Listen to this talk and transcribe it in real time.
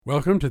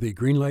Welcome to the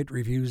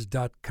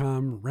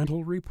GreenlightReviews.com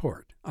Rental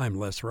Report. I'm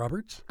Les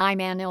Roberts.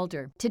 I'm Ann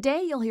Elder.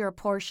 Today you'll hear a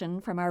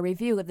portion from our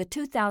review of the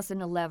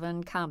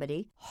 2011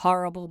 comedy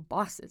Horrible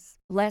Bosses.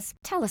 Les,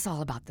 tell us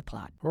all about the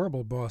plot.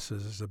 Horrible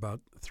Bosses is about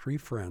three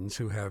friends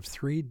who have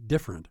three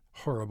different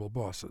horrible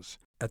bosses.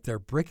 At their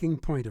breaking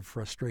point of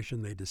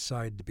frustration, they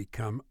decide to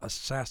become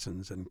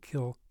assassins and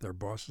kill their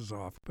bosses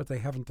off, but they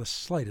haven't the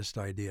slightest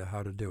idea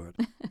how to do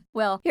it.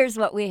 Well, here's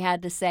what we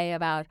had to say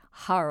about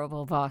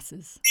Horrible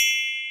Bosses.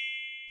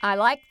 I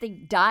liked the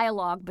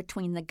dialogue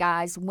between the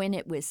guys when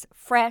it was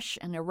fresh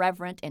and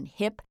irreverent and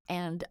hip,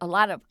 and a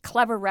lot of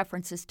clever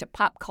references to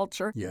pop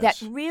culture that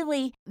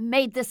really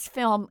made this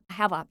film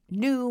have a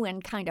new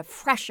and kind of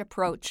fresh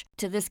approach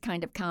to this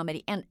kind of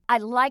comedy. And I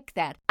like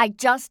that. I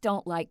just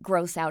don't like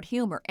gross-out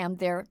humor, and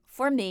there,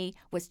 for me,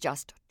 was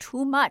just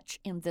too much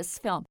in this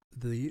film.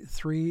 The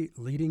three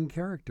leading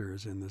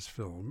characters in this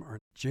film are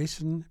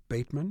Jason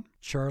Bateman,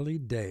 Charlie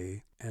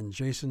Day, and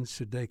Jason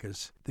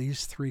Sudeikis.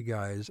 These three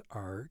guys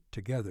are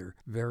together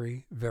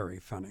very, very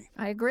funny.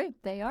 I agree.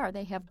 They are.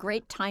 They have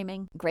great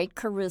timing, great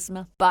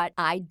charisma. But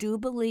I do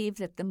believe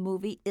that the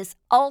movie is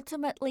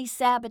ultimately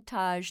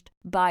sabotaged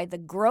by the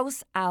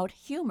gross-out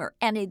humor,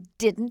 and it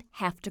didn't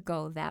have to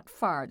go that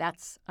far.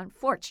 That's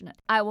unfortunate.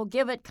 I will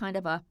give it kind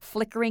of a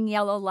flickering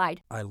yellow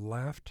light. I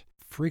laughed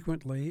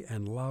frequently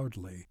and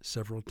loudly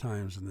several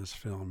times in this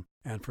film,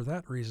 and for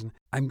that reason,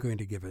 I'm going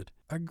to give it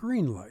a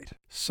green light.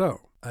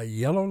 So, a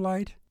yellow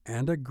light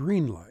and a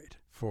green light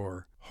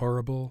for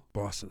Horrible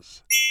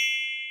Bosses.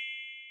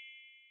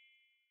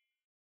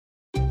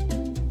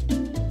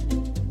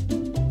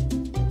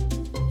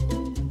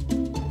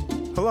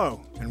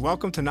 Hello, and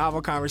welcome to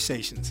Novel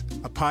Conversations,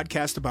 a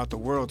podcast about the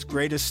world's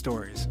greatest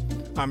stories.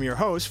 I'm your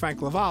host, Frank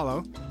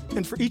Lavallo,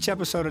 and for each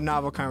episode of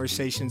Novel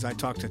Conversations, I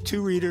talk to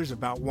two readers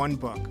about one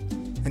book.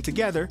 And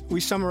together, we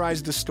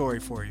summarize the story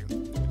for you.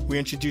 We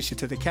introduce you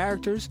to the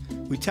characters,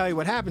 we tell you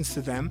what happens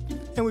to them,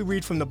 and we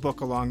read from the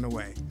book along the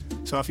way.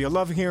 So if you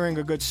love hearing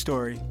a good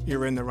story,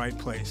 you're in the right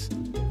place.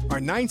 Our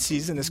 9th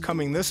season is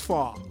coming this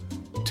fall.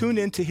 Tune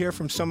in to hear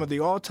from some of the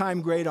all-time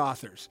great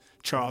authors,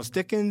 Charles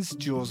Dickens,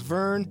 Jules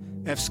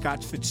Verne, F.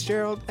 Scott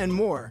Fitzgerald, and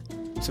more.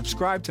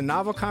 Subscribe to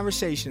Novel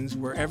Conversations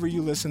wherever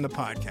you listen to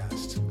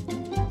podcasts.